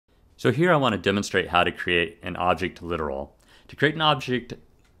So here I want to demonstrate how to create an object literal. To create an object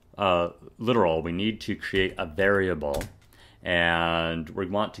literal, we need to create a variable, and we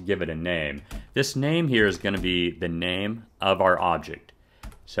want to give it a name. This name here is going to be the name of our object.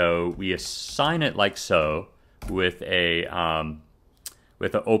 So we assign it like so, with an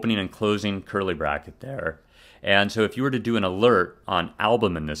opening and closing curly bracket there. And so if you were to do an alert on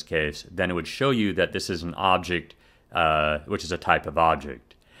album in this case, then it would show you that this is an object, which is a type of object.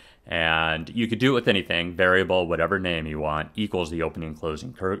 And you could do it with anything, variable, whatever name you want, equals the opening and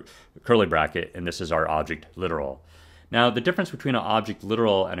closing curly bracket, and this is our object literal. Now, the difference between an object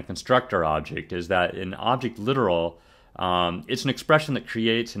literal and a constructor object is that an object literal, it's an expression that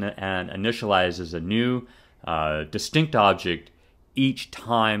creates and initializes a new distinct object each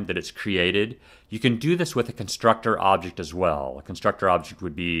time that it's created. You can do this with a constructor object as well. A constructor object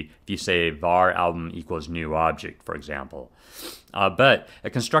would be if you say var album equals new object, for example. But a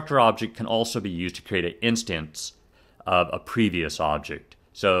constructor object can also be used to create an instance of a previous object.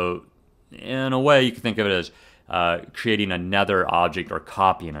 So in a way, you can think of it as creating another object or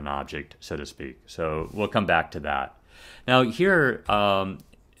copying an object, so to speak. So we'll come back to that. Now here,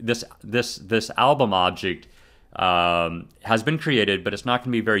 this album object has been created, but it's not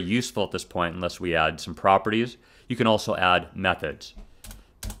going to be very useful at this point unless we add some properties. You can also add methods.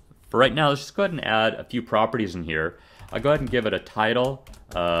 For right now, let's just go ahead and add a few properties in here. I'll go ahead and give it a title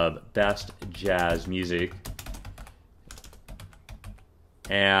of Best Jazz Music.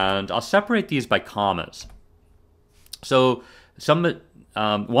 And I'll separate these by commas. So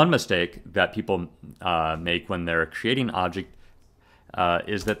one mistake that people make when they're creating an object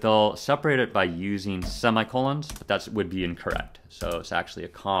is that they'll separate it by using semicolons, but that would be incorrect. So it's actually a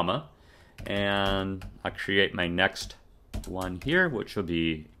comma. And I'll create my next one here, which will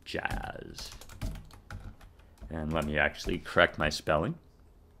be jazz. And let me actually correct my spelling.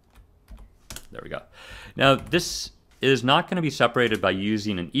 There we go. Now this is not going to be separated by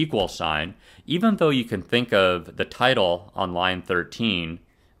using an equal sign, even though you can think of the title on line 13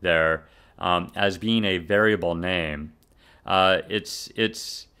 there as being a variable name. It's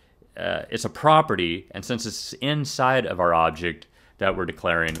a property, and since it's inside of our object that we're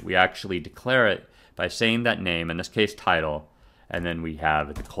declaring, we actually declare it by saying that name, in this case title, and then we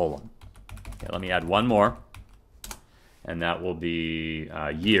have the colon. Okay, let me add one more, and that will be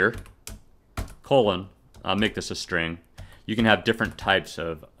year, colon. I'll make this a string. You can have different types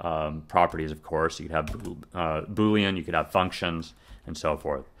of properties, of course. You could have Boolean, you could have functions, and so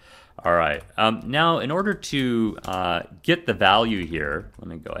forth. All right, now in order to get the value here, let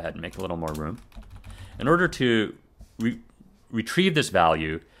me go ahead and make a little more room. In order to retrieve this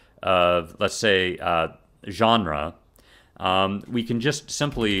value of, let's say, genre, we can just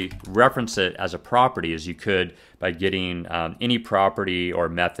simply reference it as a property, as you could by getting any property or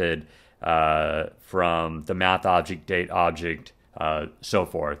method from the math object, date object, so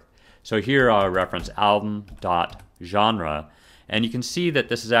forth. So here I'll reference album.genre. And you can see that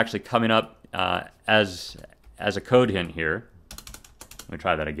this is actually coming up as a code hint here. Let me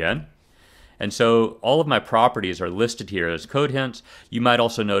try that again. And so all of my properties are listed here as code hints. You might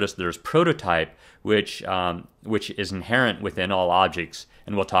also notice there's prototype, which is inherent within all objects,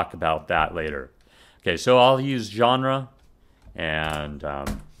 and we'll talk about that later. Okay, so I'll use genre, and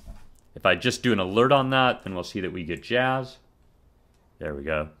if I just do an alert on that, then we'll see that we get jazz. There we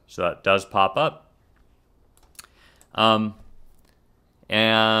go. So that does pop up.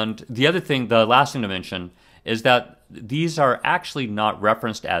 And the other thing, the last thing to mention, is that these are actually not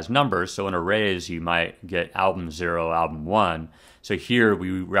referenced as numbers. So in arrays, you might get album 0, album 1. So here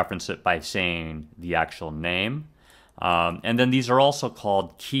we reference it by saying the actual name. And then these are also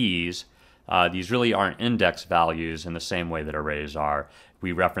called keys. These really aren't index values in the same way that arrays are.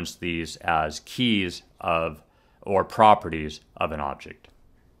 We reference these as keys of or properties of an object.